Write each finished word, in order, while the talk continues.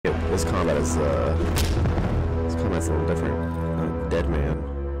this combat's a little different. Dead man.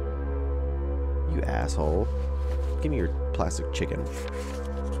 You asshole. Give me your plastic chicken.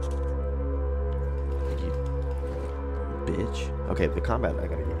 You bitch. Okay, the combat I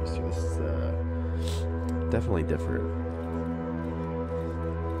gotta get used to. This is definitely different.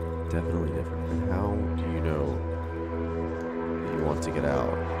 Definitely different. And how do you know that you want to get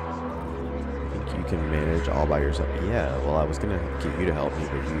out? I think you can manage all by yourself. Yeah, well, I was gonna get you to help me,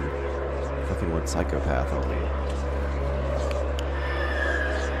 but you fucking went psychopath on me.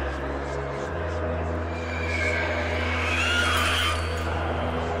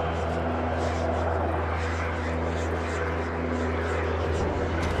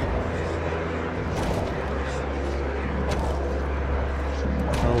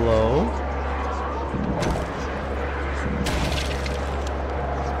 Hello?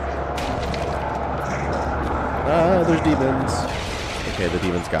 There's demons. Okay, the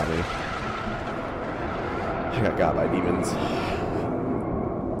demons got me. I got by demons.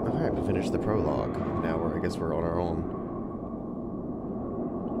 Alright, we finished the prologue. Now I guess we're on our own.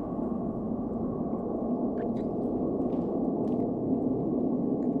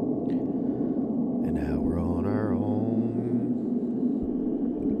 And now we're on our own.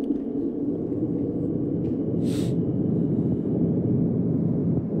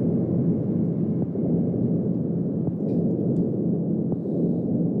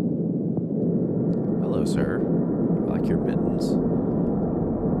 Hello, sir. I like your mittens.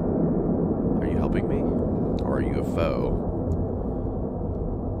 Are you helping me? Or are you a foe?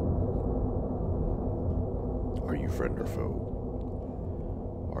 Are you friend or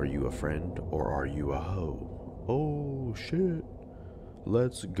foe? Are you a friend or are you a hoe? Oh, shit.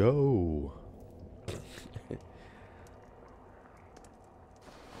 Let's go.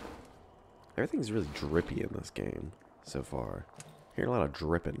 Everything's really drippy in this game so far. Hearing a lot of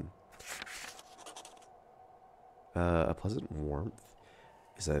dripping. A pleasant warmth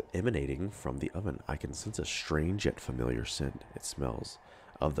is emanating from the oven. I can sense a strange yet familiar scent. It smells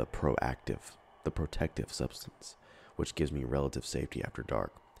of the protective substance, which gives me relative safety after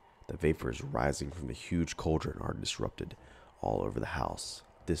dark. The vapors rising from the huge cauldron are disrupted all over the house.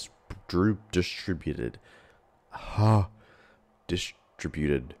 Distributed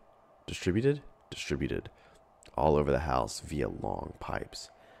all over the house via long pipes.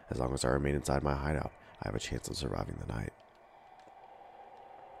 As long as I remain inside my hideout, I have a chance of surviving the night.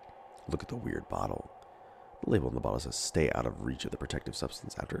 Look at the weird bottle. The label on the bottle says, stay out of reach of the protective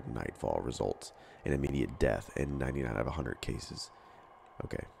substance after nightfall results in immediate death in 99 out of 100 cases.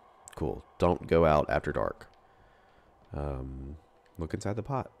 Okay, cool. Don't go out after dark. Look inside the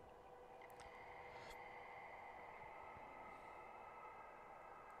pot.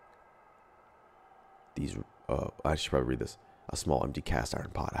 These, I should probably read this. A small empty cast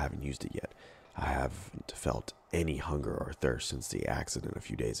iron pot. I haven't used it yet. I haven't felt any hunger or thirst since the accident a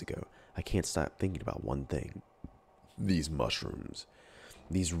few days ago. I can't stop thinking about one thing. These mushrooms.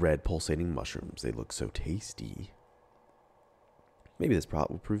 These red pulsating mushrooms. They look so tasty. Maybe this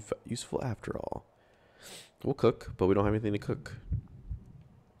pot will prove useful after all. We'll cook, but we don't have anything to cook.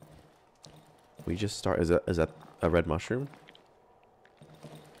 We just start. Is that a red mushroom?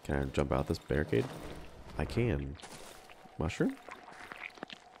 Can I jump out this barricade? I can. Mushroom?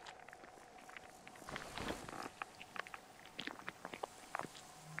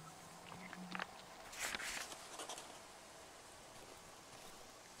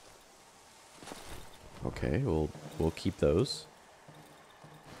 Okay, we'll keep those.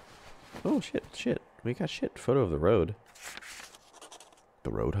 Oh shit. We got shit. Photo of the road.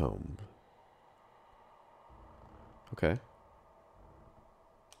 The road home. Okay.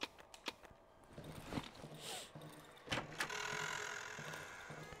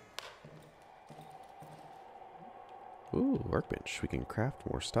 Ooh, workbench. We can craft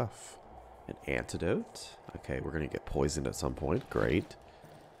more stuff. An antidote. Okay, we're gonna get poisoned at some point. Great.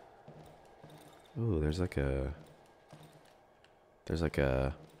 Ooh, there's like a...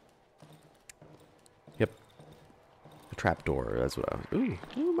 Yep. A trapdoor. That's what I was...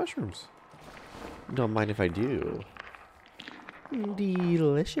 Ooh, mushrooms. Don't mind if I do.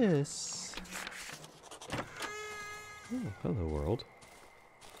 Delicious. Oh, hello, world.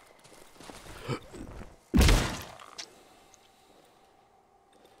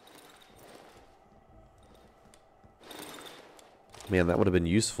 Man, that would have been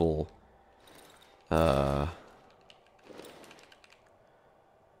useful. That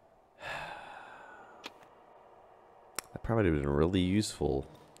probably would have been really useful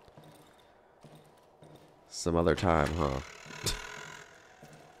some other time, huh?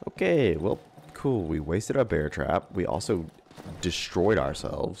 Okay, well, cool. We wasted our bear trap. We also destroyed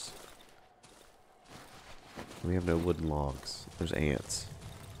ourselves. We have no wooden logs. There's ants.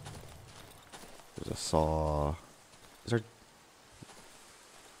 There's a saw. Is there...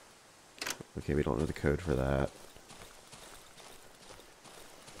 Okay, we don't know the code for that.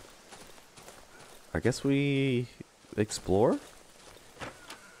 I guess we explore?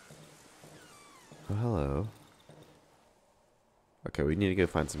 Oh, hello. Okay, we need to go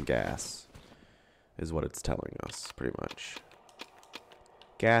find some gas. Is what it's telling us, pretty much.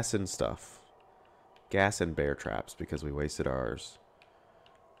 Gas and stuff. Gas and bear traps, because we wasted ours.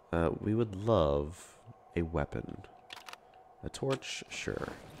 We would love a weapon. A torch? Sure.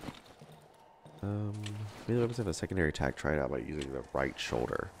 Maybe weapons have a secondary attack. Try it out by using the right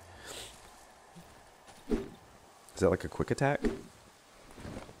shoulder. Is that like a quick attack?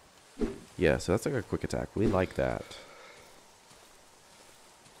 Yeah, so that's like a quick attack. We like that.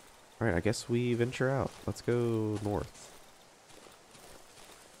 Alright, I guess we venture out. Let's go north.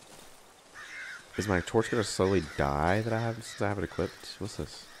 Is my torch gonna slowly die that I have since I have it equipped? What's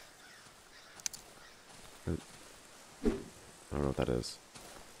this? I don't know what that is.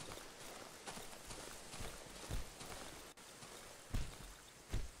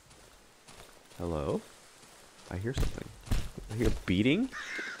 Hello? I hear something. I hear beating?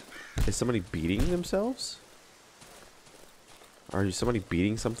 Is somebody beating themselves? Are you somebody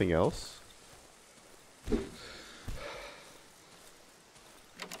beating something else?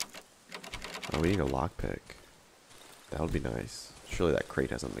 Oh, we need a lockpick. That would be nice. Surely that crate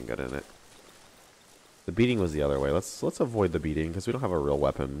has something good in it. The beating was the other way. Let's avoid the beating because we don't have a real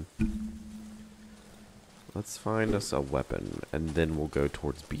weapon. Let's find us a weapon and then we'll go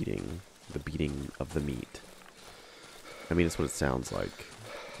towards beating. The beating of the meat. I mean, it's what it sounds like.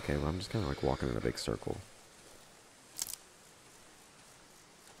 Okay, well, I'm just kind of like walking in a big circle.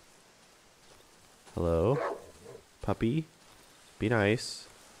 Hello? Puppy? Be nice.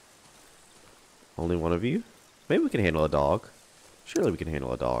 Only one of you? Maybe we can handle a dog. Surely we can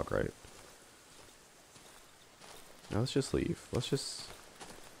handle a dog, right? Now let's just leave. Let's just...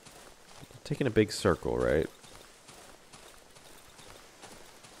 Taking a big circle, right?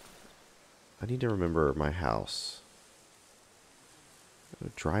 I need to remember my house. A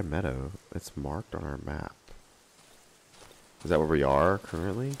dry meadow. It's marked on our map. Is that where we are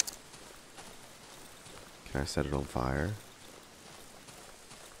currently? Can I set it on fire?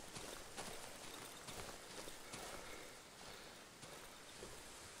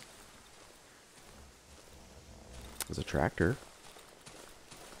 There's a tractor.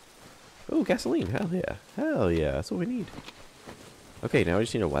 Oh, gasoline. Hell yeah. Hell yeah. That's what we need. Okay, now we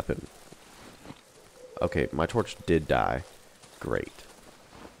just need a weapon. Okay, my torch did die. Great.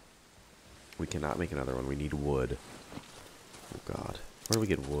 We cannot make another one. We need wood. Oh, God. Where do we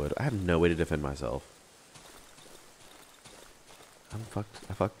get wood? I have no way to defend myself. I'm fucked.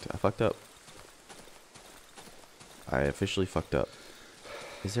 I fucked up. I officially fucked up.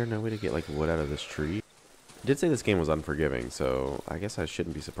 Is there no way to get, like, wood out of this tree? It did say this game was unforgiving, so I guess I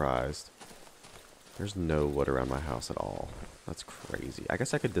shouldn't be surprised. There's no wood around my house at all. That's crazy. I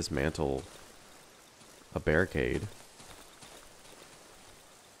guess I could dismantle a barricade.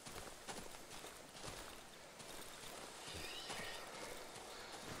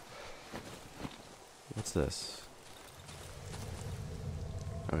 What's this?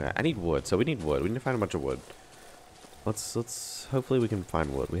 Okay, I need wood. So we need wood. We need to find a bunch of wood. Let's hopefully we can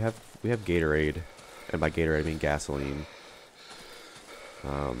find wood. We have Gatorade, and by Gatorade I mean gasoline.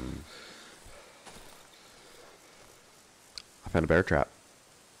 I found a bear trap.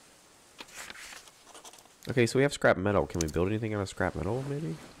 Okay, so we have scrap metal. Can we build anything out of scrap metal,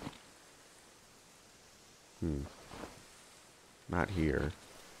 maybe? Not here.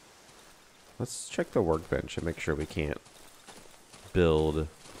 Let's check the workbench and make sure we can't build,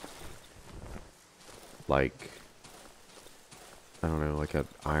 like, I don't know, like an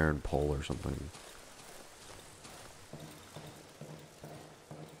iron pole or something.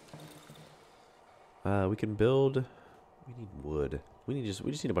 We can build, we need wood. We just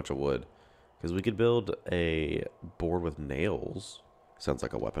need a bunch of wood. Because we could build a board with nails. Sounds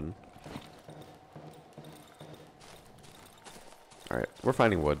like a weapon. Alright, we're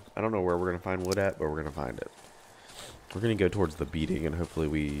finding wood. I don't know where we're going to find wood at, but we're going to find it. We're going to go towards the beating and hopefully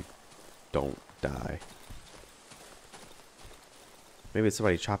we don't die. Maybe it's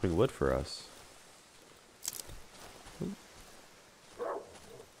somebody chopping wood for us.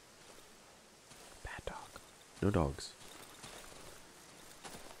 Bad dog. No dogs.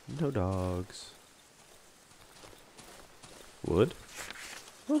 No dogs. Wood?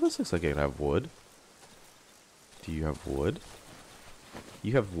 Well, this looks like it have wood. Do you have wood?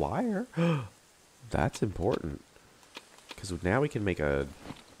 You have wire? That's important. Because now we can make a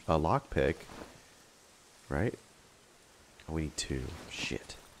lockpick right? Oh, we need 2.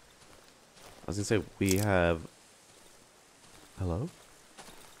 Shit. I was gonna say, we have... Hello?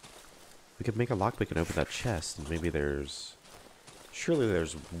 We could make a lockpick and open that chest, and maybe there's... Surely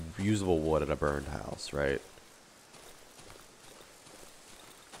there's usable wood at a burned house, right?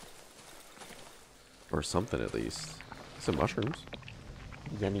 Or something at least. Some mushrooms.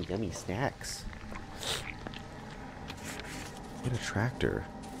 Yummy, yummy snacks. Get a tractor.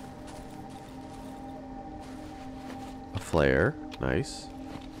 A flare. Nice.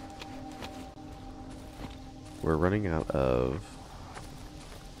 We're running out of...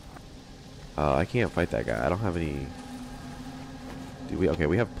 I can't fight that guy. I don't have any... Do we? Okay,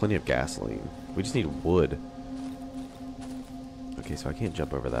 we have plenty of gasoline. We just need wood. Okay, so I can't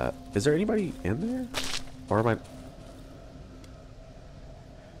jump over that. Is there anybody in there? Or am I...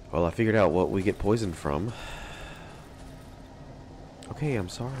 Well, I figured out what we get poisoned from. Okay, I'm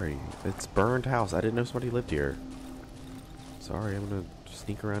sorry. It's burned house. I didn't know somebody lived here. Sorry, I'm gonna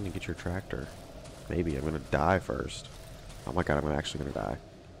sneak around and get your tractor. Maybe. I'm gonna die first. Oh my god, I'm actually gonna die.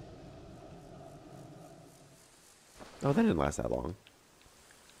 Oh, that didn't last that long.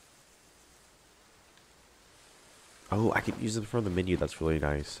 Oh, I could use them from the menu. That's really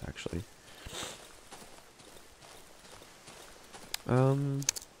nice, actually. And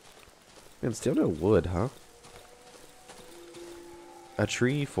still no wood, huh? A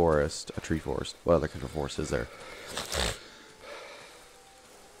tree forest. A tree forest. What other kind of forest is there?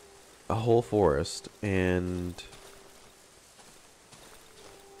 A whole forest and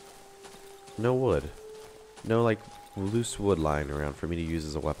no wood. No, like, loose wood lying around for me to use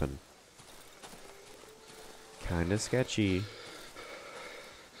as a weapon. Kinda sketchy.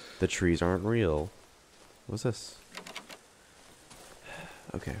 The trees aren't real. What's this?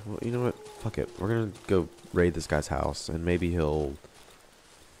 Okay, well, you know what? Fuck it. We're gonna go raid this guy's house, and maybe he'll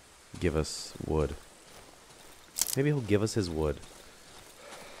give us wood. Maybe he'll give us his wood.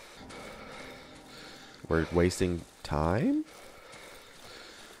 We're wasting time?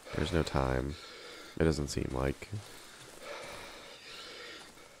 There's no time. It doesn't seem like.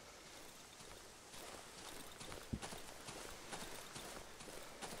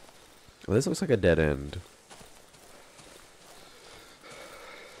 Well, this looks like a dead end.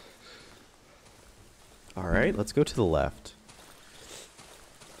 Alright, let's go to the left.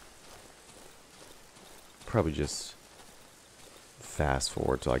 Probably just fast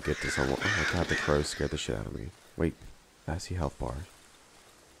forward till I get to someone. Oh my god, the crow scared the shit out of me. Wait, I see health bars.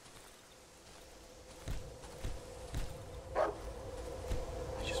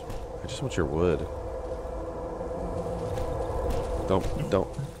 I just want your wood. Don't.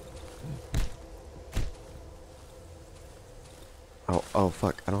 Oh,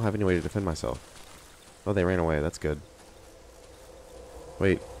 fuck. I don't have any way to defend myself. Oh, they ran away. That's good.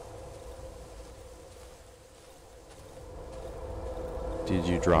 Wait. Did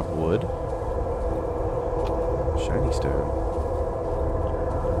you drop wood? Shiny stone.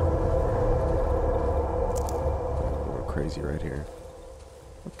 I'm going crazy right here.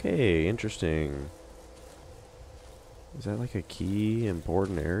 Okay, interesting. Is that like a key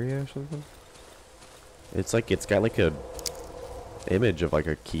important area or something? It's like, it's got like a image of like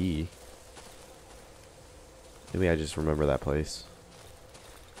a key. Maybe I just remember that place.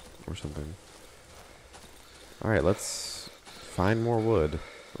 Or something. Alright, let's find more wood.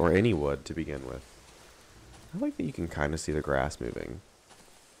 Or any wood to begin with. I like that you can kind of see the grass moving.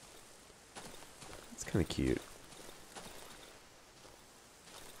 It's kind of cute.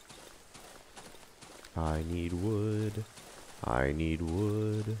 I need wood. I need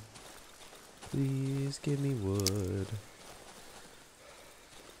wood. Please give me wood.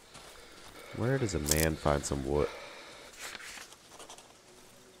 Where does a man find some wood?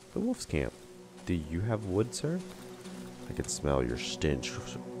 The wolf's camp. Do you have wood, sir? I can smell your stench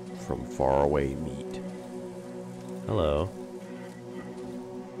from far away meat. Hello.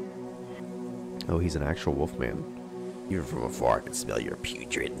 Oh, he's an actual wolf man. Even from afar, I can smell your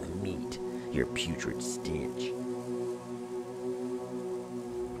putrid meat. Your putrid stench.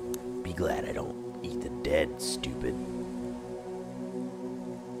 Be glad I don't eat the dead, stupid.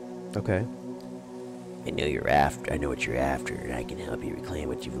 Okay. I know what you're after, and I can help you reclaim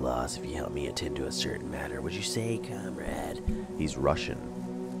what you've lost if you help me attend to a certain matter. Would you say, comrade? He's Russian.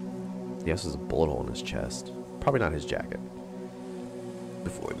 He also has a bullet hole in his chest. Probably not his jacket.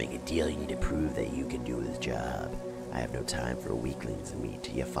 Before we make a deal, you need to prove that you can do the job. I have no time for weaklings and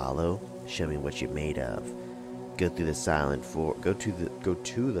meat. You follow? Show me what you're made of. Go through the silent through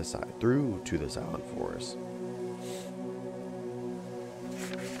to the silent forest.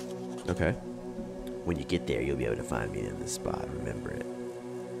 Okay. When you get there, you'll be able to find me in this spot. Remember it.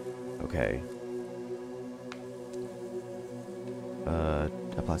 Okay.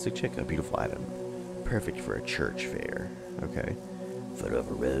 A plastic chick, a beautiful item. Perfect for a church fair. Okay. Foot of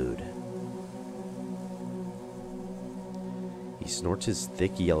a road. He snorts his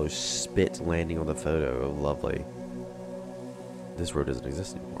thick yellow spit, landing on the photo. Lovely. This road doesn't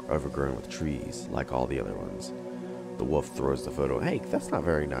exist anymore. Overgrown with trees, like all the other ones. The wolf throws the photo. Hey, that's not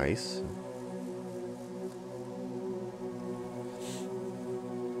very nice.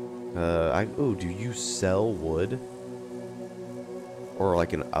 Oh, do you sell wood? Or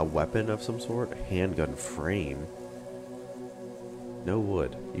like a weapon of some sort? A handgun frame. No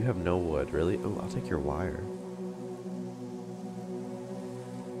wood. You have no wood, really? Oh, I'll take your wire.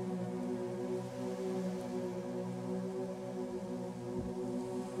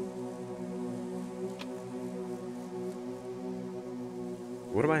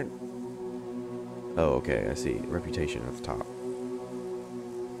 What am I? Oh, okay, I see. Reputation at the top.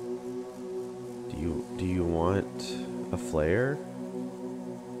 Do you want a flare?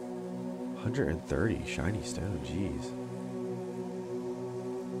 130 shiny stone, jeez.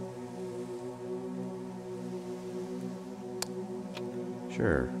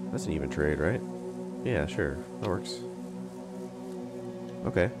 Sure, that's an even trade, right? Yeah, sure, that works.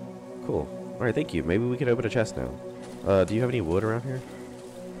 Okay, cool. Alright, thank you. Maybe we can open a chest now. Do you have any wood around here?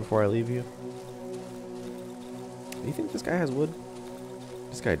 Before I leave you? Do you think this guy has wood?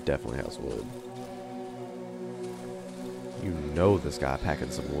 This guy definitely has wood. You know this guy packing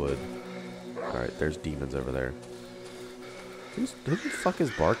some wood. Alright, there's demons over there. Who the fuck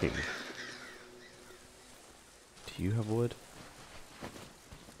is barking? Do you have wood?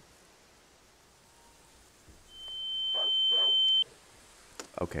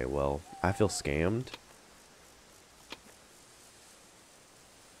 Okay, well, I feel scammed.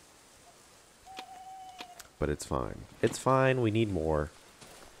 But it's fine. It's fine, we need more.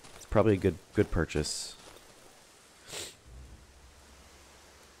 It's probably a good purchase.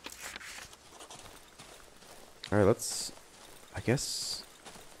 Alright, let's... I guess...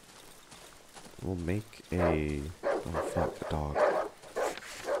 We'll make a... Oh, fuck, a dog.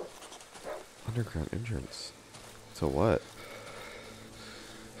 Underground entrance. So what?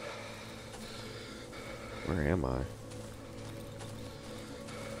 Where am I?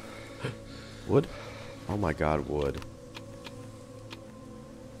 Wood? Oh my god, wood.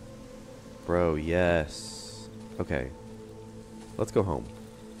 Bro, yes. Okay. Let's go home.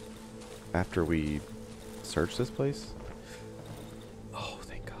 After we search this place. Oh,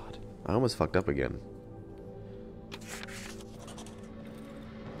 thank god. I almost fucked up again.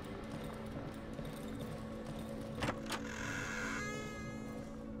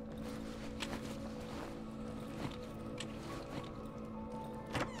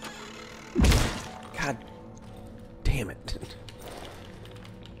 God damn it.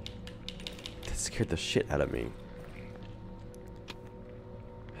 That scared the shit out of me.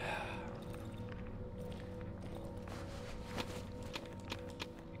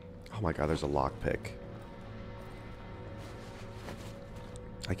 Oh my god, there's a lockpick.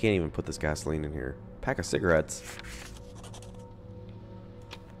 I can't even put this gasoline in here. Pack of cigarettes.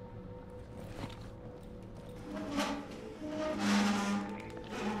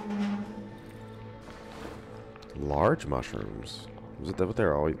 Large mushrooms. Is it that what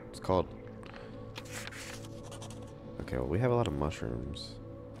they're always called? Okay, well, we have a lot of mushrooms.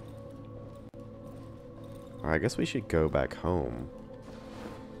 Alright, I guess we should go back home.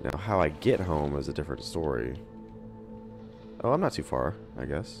 Now, how I get home is a different story. Oh, I'm not too far, I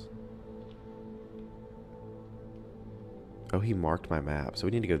guess. Oh, he marked my map, so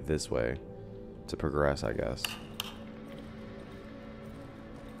we need to go this way to progress, I guess.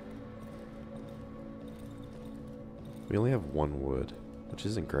 We only have one wood, which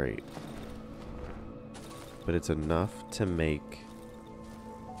isn't great. But it's enough to make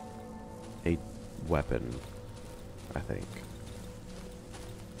a weapon, I think.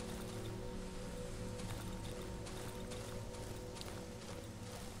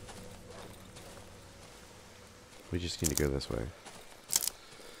 We just need to go this way.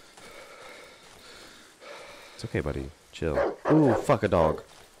 It's okay, buddy. Chill. Ooh, fuck a dog.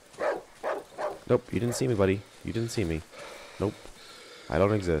 Nope, you didn't see me, buddy. You didn't see me. Nope. I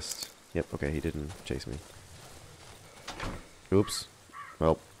don't exist. Yep, okay, he didn't chase me. Oops.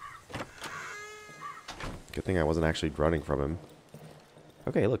 Well. Good thing I wasn't actually running from him.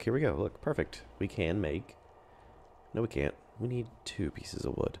 Okay, look, here we go. Look, perfect. We can make... No, we can't. We need 2 pieces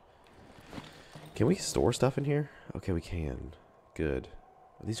of wood. Can we store stuff in here? Okay, we can. Good.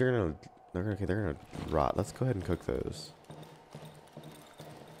 These are gonna... They're gonna rot. Let's go ahead and cook those.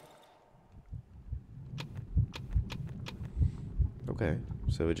 Okay,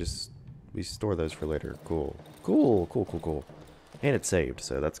 so we store those for later. Cool. Cool, cool, cool, cool. And it's saved,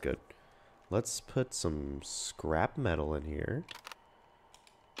 so that's good. Let's put some scrap metal in here.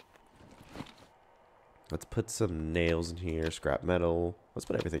 Let's put some nails in here, scrap metal. Let's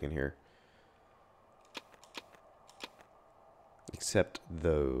put everything in here. Except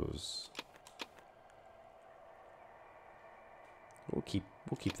those. We'll keep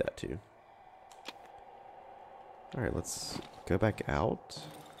that too. Alright, let's go back out.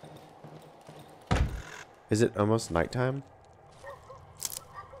 Is it almost nighttime?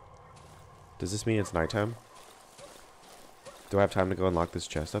 Does this mean it's nighttime? Do I have time to go unlock this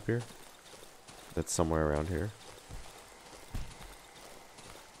chest up here? That's somewhere around here.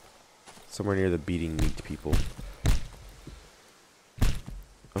 Somewhere near the beating meat people.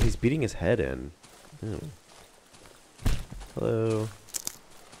 Oh, he's beating his head in. Ew. Hello.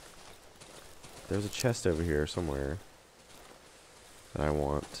 There's a chest over here somewhere that I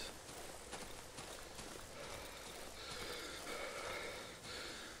want.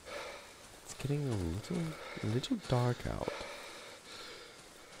 It's getting a little dark out.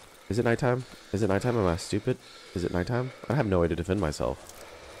 Is it nighttime? Is it nighttime? Am I stupid? Is it nighttime? I have no way to defend myself.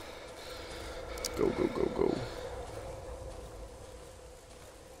 Go, go, go, go.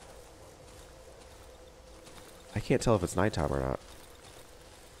 I can't tell if it's nighttime or not.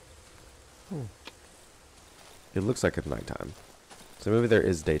 It looks like it's nighttime. So maybe there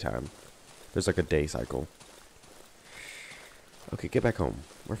is daytime. There's like a day cycle. Okay, get back home.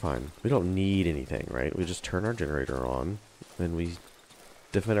 We're fine. We don't need anything, right? We just turn our generator on and we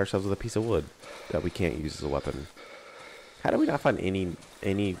defend ourselves with a piece of wood that we can't use as a weapon. How do we not find any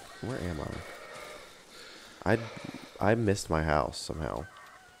where am I missed my house somehow.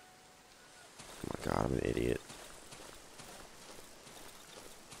 Oh my god, I'm an idiot.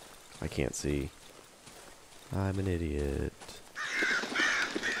 I can't see. I'm an idiot.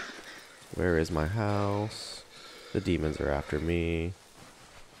 Where is my house? The demons are after me.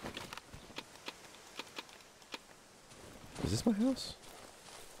 Is this my house?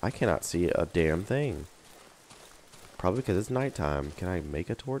 I cannot see a damn thing. Probably because it's nighttime. Can I make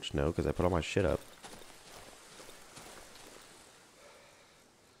a torch? No, because I put all my shit up.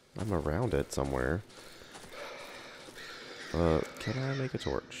 I'm around it somewhere. Can I make a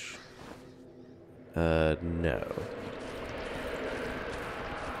torch? No.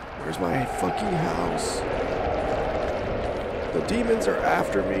 Where's my fucking house? The demons are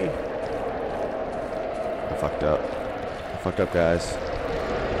after me. I fucked up. I fucked up, guys.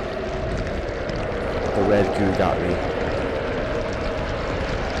 The red goo got me.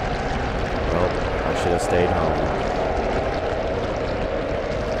 Well, I should have stayed home.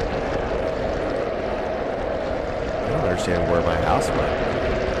 I don't understand where my house went.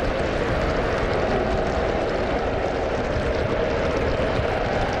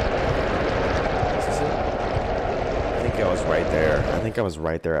 I think I was right there. I think I was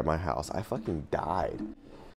right there at my house. I fucking died.